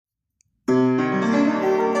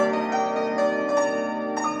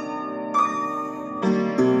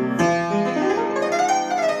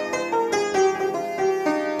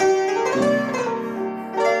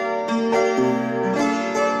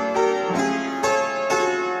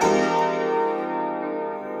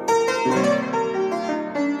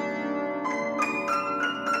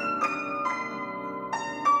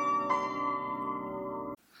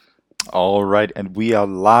All right, and we are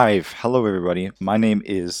live. Hello, everybody. My name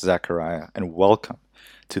is Zachariah, and welcome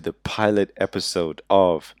to the pilot episode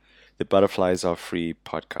of the Butterflies Are Free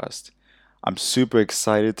podcast. I'm super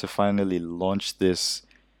excited to finally launch this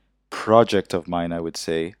project of mine, I would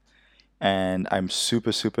say, and I'm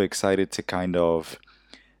super excited to kind of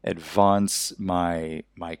advance my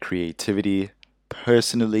creativity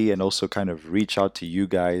personally and also kind of reach out to you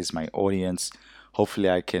guys, my audience. Hopefully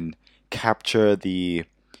I can capture the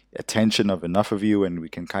attention of enough of you and we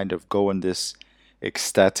can kind of go on this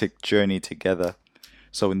ecstatic journey together.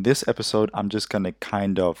 So in this episode, I'm just going to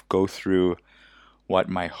kind of go through what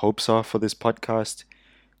my hopes are for this podcast,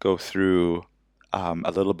 go through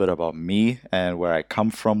a little bit about me and where I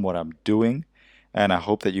come from, what I'm doing, and I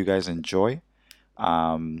hope that you guys enjoy.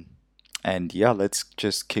 Um, and yeah, let's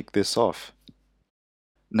just kick this off.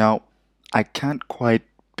 Now, I can't quite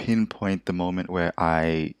pinpoint the moment where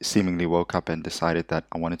I seemingly woke up and decided that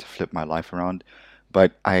I wanted to flip my life around,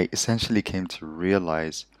 but I essentially came to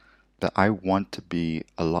realize that I want to be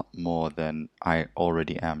a lot more than I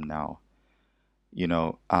already am now.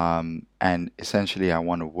 And essentially I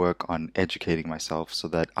want to work on educating myself so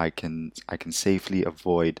that I can safely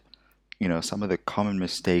avoid some of the common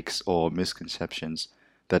mistakes or misconceptions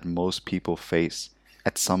that most people face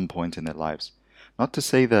at some point in their lives. Not to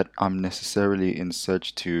say that I'm necessarily in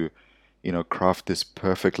search to, craft this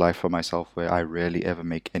perfect life for myself where I rarely ever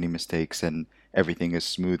make any mistakes and everything is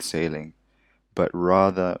smooth sailing, but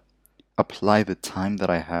rather apply the time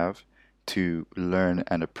that I have to learn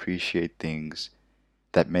and appreciate things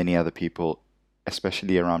that many other people,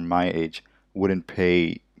 especially around my age, wouldn't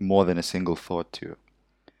pay more than a single thought to.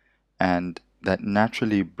 And that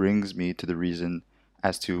naturally brings me to the reason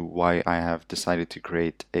as to why I have decided to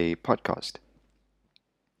create a podcast.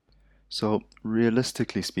 So,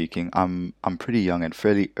 realistically speaking, I'm pretty young and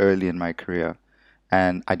fairly early in my career,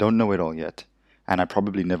 and I don't know it all yet, and I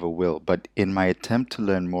probably never will. But in my attempt to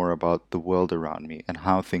learn more about the world around me and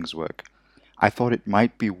how things work, I thought it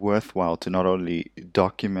might be worthwhile to not only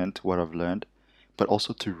document what I've learned, but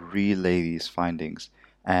also to relay these findings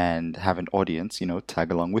and have an audience,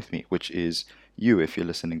 tag along with me, which is you if you're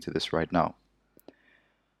listening to this right now.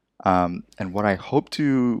 And what I hope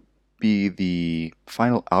to be the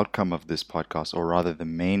final outcome of this podcast, or rather the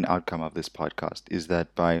main outcome of this podcast, is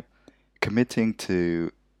that by committing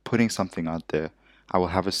to putting something out there, I will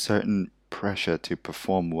have a certain pressure to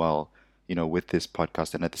perform well, with this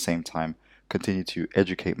podcast, and at the same time continue to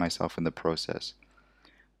educate myself in the process.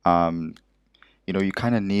 Um, you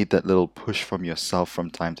kind of need that little push from yourself from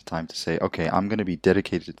time to time to say, okay, I'm going to be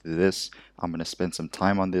dedicated to this. I'm going to spend some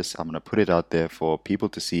time on this. I'm going to put it out there for people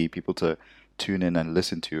to see, people to tune in and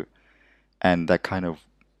listen to. And that kind of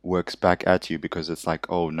works back at you because it's like,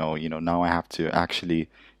 oh no, now I have to actually,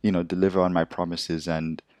 deliver on my promises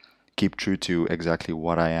and keep true to exactly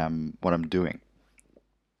what I'm doing.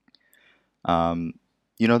 Um,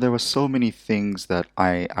 there were so many things that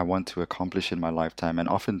I want to accomplish in my lifetime, and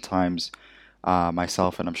oftentimes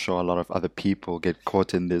myself and I'm sure a lot of other people get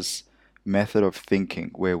caught in this method of thinking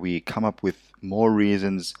where we come up with more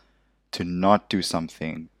reasons to not do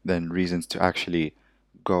something than reasons to actually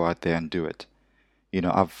go out there and do it.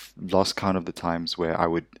 I've lost count of the times where I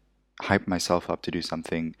would hype myself up to do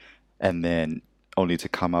something and then only to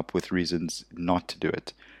come up with reasons not to do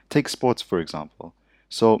it. Take sports, for example.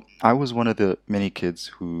 So I was one of the many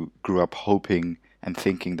kids who grew up hoping and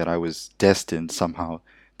thinking that I was destined somehow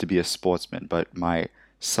to be a sportsman, but my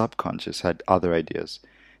subconscious had other ideas.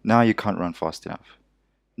 Now you can't run fast enough.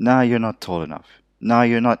 Now you're not tall enough. Now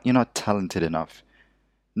you're not talented enough.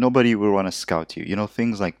 Nobody will want to scout you.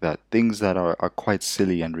 Things like that. Things that are quite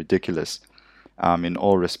silly and ridiculous in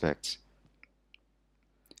all respects.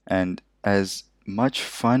 And as much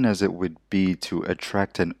fun as it would be to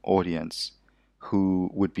attract an audience who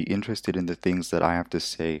would be interested in the things that I have to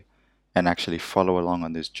say and actually follow along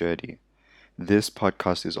on this journey, this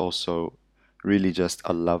podcast is also really just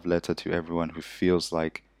a love letter to everyone who feels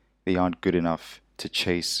like they aren't good enough to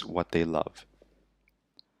chase what they love.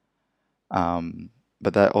 Um,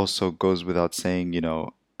 but that also goes without saying,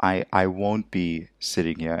 I won't be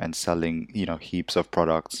sitting here and selling, heaps of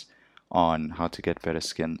products on how to get better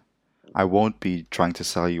skin. I won't be trying to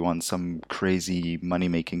sell you on some crazy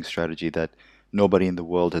money-making strategy that nobody in the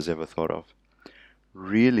world has ever thought of.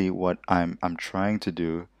 Really, what I'm trying to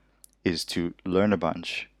do is to learn a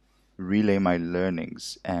bunch, relay my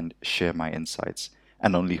learnings, and share my insights,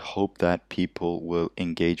 and only hope that people will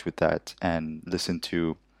engage with that and listen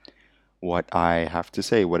to what I have to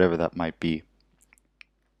say, whatever that might be.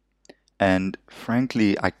 And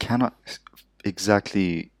frankly, I cannot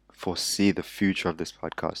exactly foresee the future of this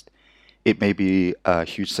podcast. It may be a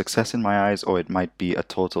huge success in my eyes, or it might be a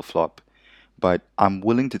total flop, but I'm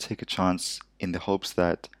willing to take a chance in the hopes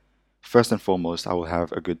that, first and foremost, I will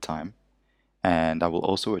have a good time, and I will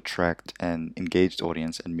also attract an engaged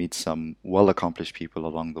audience and meet some well accomplished people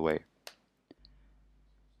along the way.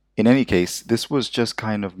 In any case, this was just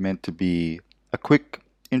kind of meant to be a quick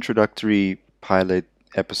introductory pilot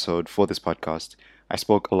episode for this podcast. I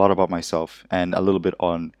spoke a lot about myself and a little bit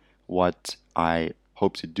on what I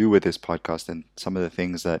hope to do with this podcast and some of the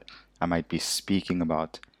things that I might be speaking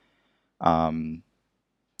about. Um,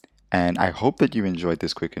 and I hope that you enjoyed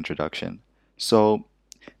this quick introduction. So,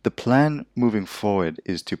 the plan moving forward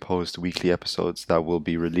is to post weekly episodes that will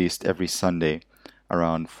be released every Sunday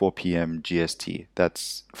around 4 p.m. GST.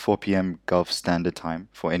 That's 4 p.m. Gulf Standard Time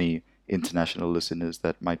for any international listeners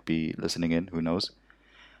that might be listening in, who knows.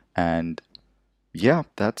 And yeah,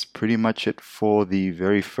 that's pretty much it for the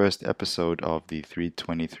very first episode of the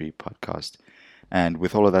 323 podcast. And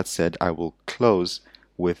with all of that said, I will close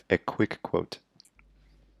with a quick quote.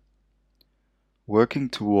 Working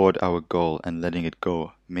toward our goal and letting it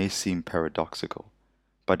go may seem paradoxical,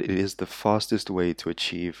 but it is the fastest way to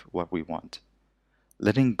achieve what we want.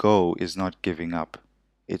 Letting go is not giving up.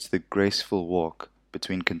 It's the graceful walk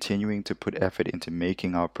between continuing to put effort into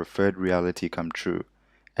making our preferred reality come true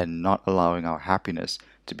and not allowing our happiness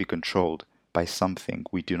to be controlled by something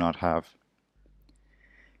we do not have.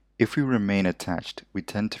 If we remain attached, we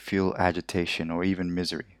tend to feel agitation or even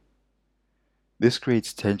misery. This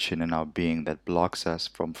creates tension in our being that blocks us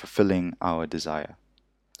from fulfilling our desire.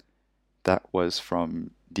 That was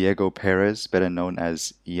from Diego Perez, better known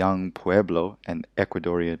as Young Pueblo, an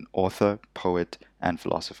Ecuadorian author, poet, and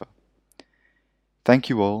philosopher. Thank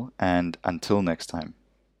you all, and until next time,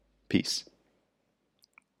 peace.